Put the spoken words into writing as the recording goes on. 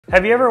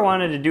Have you ever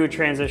wanted to do a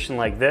transition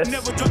like this?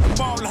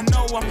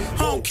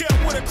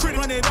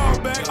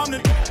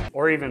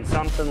 Or even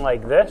something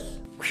like this?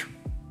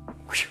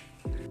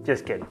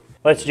 Just kidding.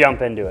 Let's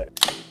jump into it.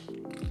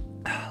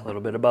 A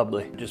little bit of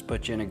bubbly, just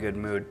put you in a good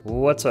mood.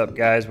 What's up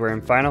guys, we're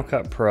in Final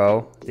Cut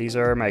Pro. These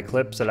are my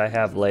clips that I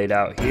have laid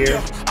out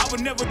here.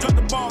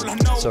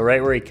 So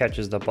right where he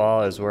catches the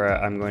ball is where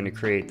I'm going to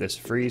create this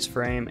freeze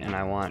frame, and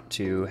I want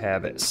to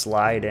have it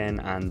slide in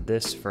on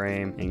this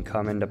frame and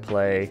come into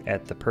play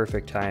at the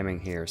perfect timing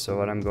here. So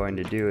what I'm going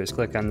to do is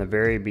click on the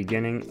very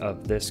beginning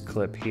of this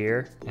clip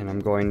here, and I'm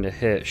going to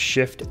hit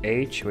Shift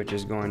H, which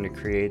is going to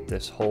create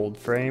this hold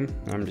frame.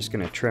 And I'm just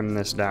going to trim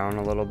this down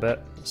a little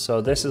bit.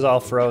 So this is all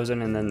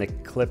frozen, and then the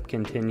clip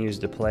continues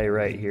to play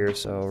right here.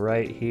 So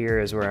right here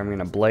is where I'm going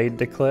to blade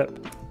the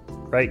clip.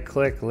 Right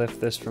click, lift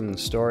this from the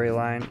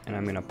storyline, and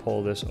I'm going to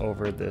pull this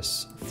over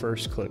this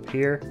first clip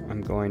here.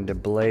 I'm going to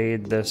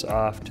blade this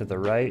off to the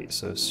right,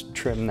 so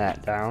trim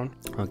that down.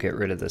 I'll get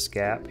rid of this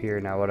gap here.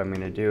 Now what I'm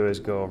going to do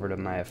is go over to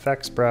my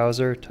effects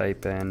browser,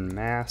 type in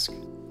mask,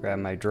 grab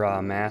my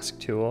draw mask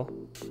tool,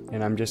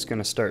 and I'm just going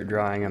to start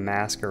drawing a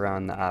mask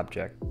around the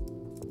object.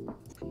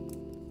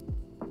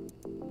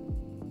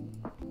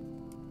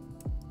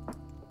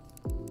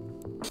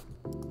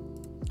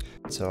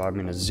 So I'm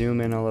going to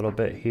zoom in a little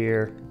bit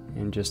here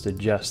and just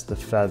adjust the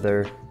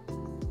feather.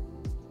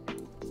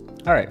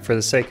 Alright, for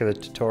the sake of the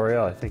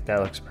tutorial, I think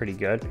that looks pretty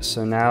good.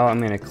 So now I'm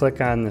going to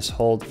click on this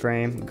hold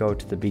frame, go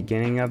to the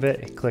beginning of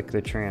it, click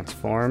the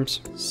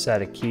transforms,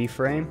 set a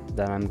keyframe.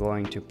 Then I'm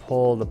going to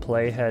pull the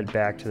playhead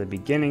back to the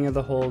beginning of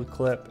the hold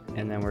clip,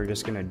 and then we're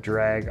just going to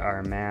drag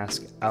our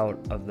mask out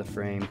of the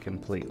frame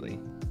completely.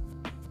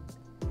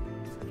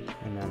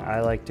 And then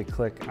I like to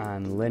click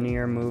on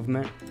linear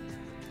movement.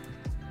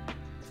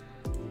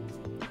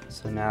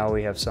 So now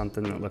we have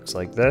something that looks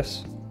like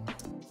this.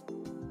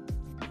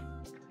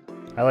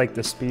 I like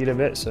the speed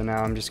of it, so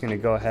now I'm just going to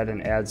go ahead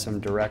and add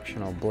some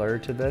directional blur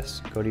to this.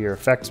 Go to your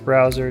effects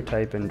browser,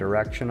 type in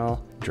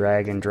directional,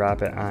 drag and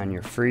drop it on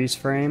your freeze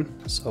frame.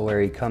 So where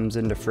he comes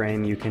into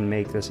frame, you can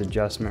make this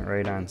adjustment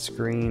right on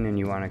screen, and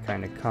you want to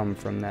kind of come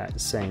from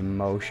that same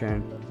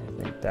motion.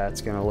 I think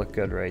that's going to look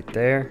good right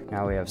there.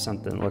 Now we have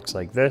something that looks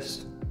like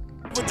this.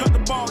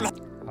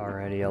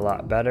 Already a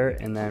lot better.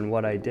 And then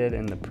what I did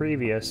in the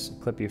previous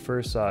clip you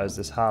first saw is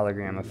this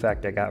hologram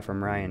effect I got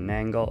from Ryan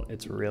Nangle.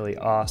 It's really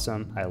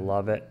awesome. I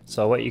love it.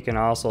 So what you can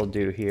also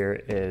do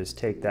here is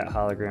take that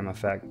hologram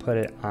effect, put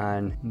it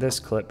on this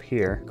clip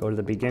here, go to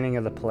the beginning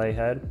of the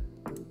playhead,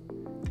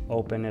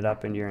 open it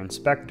up into your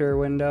inspector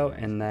window,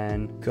 and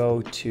then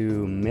go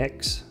to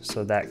mix,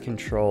 so that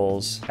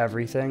controls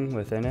everything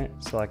within it.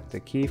 Select the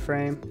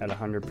keyframe at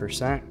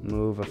 100%,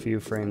 move a few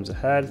frames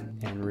ahead,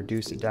 and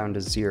reduce it down to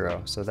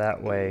 0, so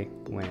that way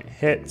when it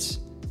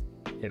hits,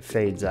 it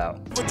fades out.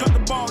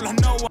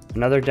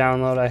 Another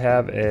download I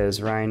have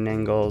is Ryan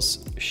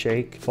Nangle's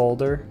shake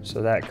folder.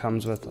 So that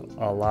comes with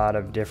a lot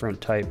of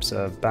different types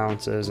of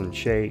bounces and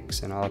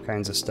shakes and all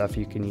kinds of stuff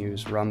you can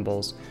use,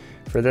 rumbles.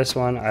 For this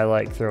one, I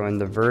like throwing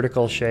the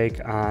vertical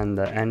shake on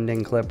the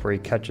ending clip where he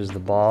catches the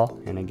ball.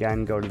 And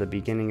again, go to the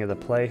beginning of the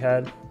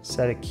playhead,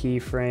 set a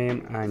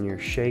keyframe on your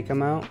shake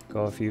amount,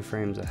 go a few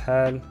frames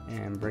ahead,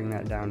 and bring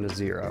that down to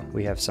 0.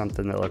 We have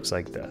something that looks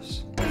like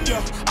this.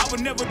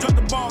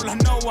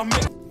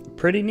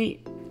 Pretty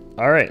neat.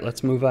 Alright,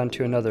 let's move on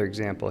to another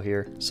example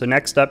here. So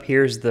next up,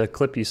 here's the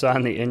clip you saw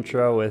in the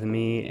intro with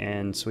me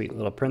and Sweet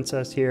Little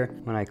Princess here.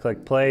 When I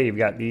click play, you've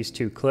got these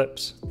two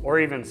clips, or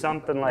even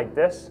something like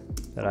this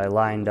that I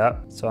lined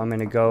up. So I'm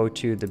going to go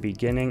to the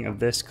beginning of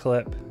this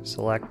clip,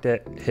 select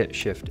it, hit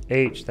Shift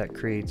H, that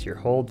creates your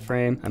hold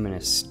frame. I'm going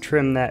to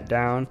trim that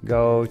down,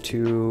 go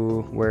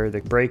to where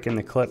the break in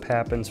the clip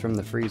happens from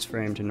the freeze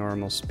frame to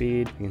normal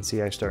speed. You can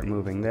see I start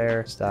moving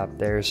there, stop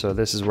there. So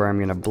this is where I'm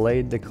going to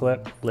blade the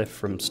clip, lift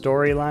from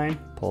storyline,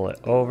 pull it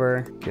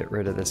over, get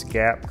rid of this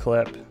gap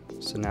clip.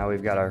 So now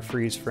we've got our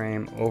freeze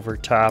frame over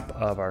top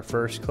of our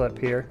first clip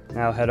here.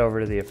 Now head over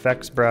to the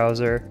effects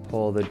browser,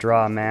 pull the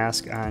draw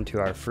mask onto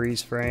our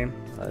freeze frame.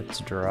 Let's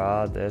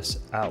draw this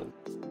out.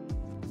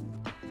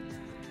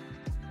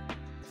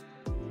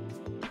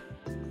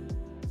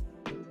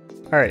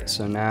 Alright,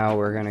 so now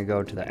we're going to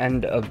go to the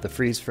end of the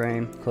freeze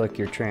frame, click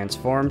your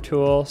transform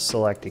tool,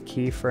 select a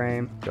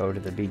keyframe, go to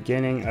the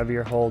beginning of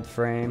your hold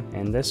frame,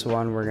 and this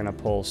one we're going to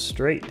pull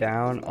straight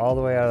down all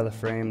the way out of the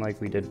frame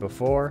like we did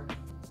before.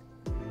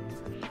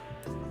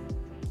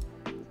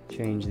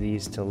 Change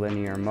these to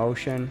linear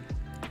motion.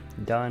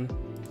 Done.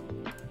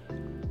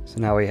 So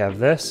now we have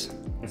this.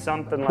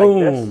 Something like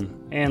this.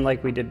 And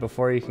like we did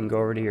before, you can go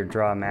over to your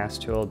draw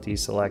mask tool,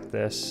 deselect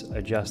this,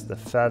 adjust the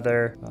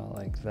feather,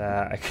 like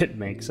that. I could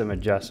make some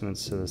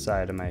adjustments to the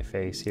side of my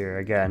face here.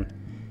 Again,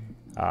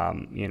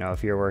 you know,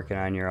 if you're working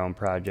on your own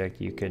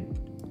project, you could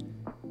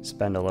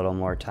spend a little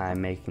more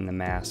time making the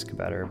mask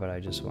better, but I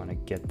just want to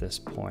get this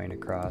point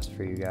across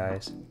for you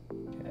guys.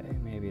 Okay,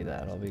 maybe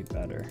that'll be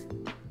better.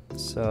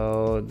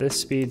 So this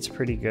speed's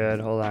pretty good.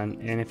 Hold on.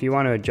 And if you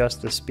want to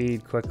adjust the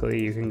speed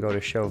quickly, you can go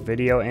to show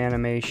video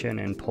animation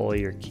and pull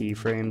your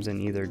keyframes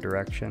in either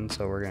direction.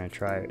 So we're going to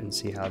try it and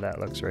see how that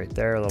looks right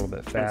there, a little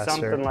bit faster.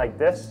 Something like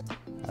this.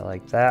 I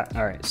like that.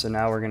 All right, so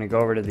now we're going to go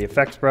over to the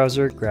effects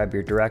browser, grab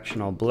your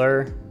directional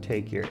blur,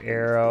 take your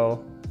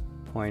arrow,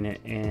 point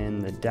it in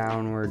the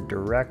downward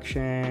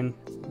direction.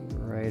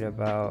 Right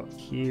about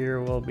here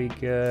will be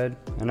good.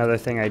 Another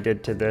thing I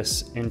did to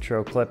this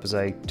intro clip is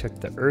I took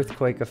the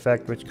earthquake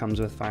effect, which comes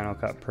with Final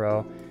Cut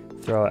Pro,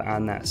 throw it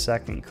on that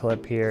second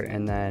clip here,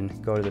 and then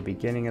go to the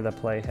beginning of the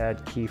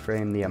playhead,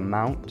 keyframe the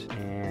amount,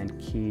 and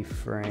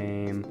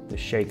keyframe the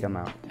shake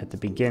amount. At the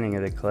beginning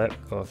of the clip,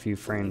 go a few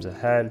frames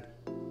ahead,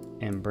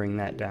 and bring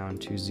that down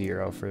to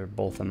 0 for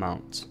both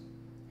amounts.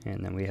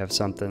 And then we have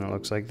something that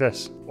looks like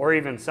this. Or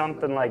even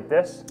something like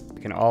this. You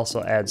can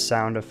also add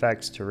sound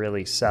effects to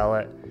really sell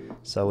it.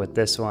 So with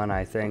this one,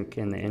 I think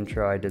in the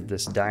intro I did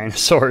this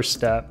dinosaur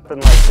step.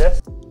 Something like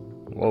this.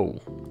 Whoa.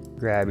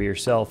 Grab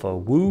yourself a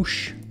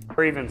whoosh.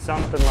 Or even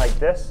something like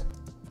this.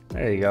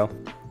 There you go.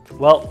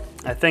 Well,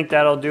 I think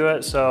that'll do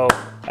it. So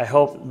I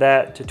hope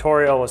that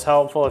tutorial was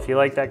helpful. If you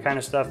like that kind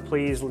of stuff,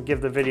 please give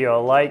the video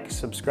a like,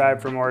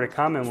 subscribe for more to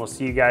come, and we'll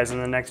see you guys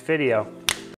in the next video.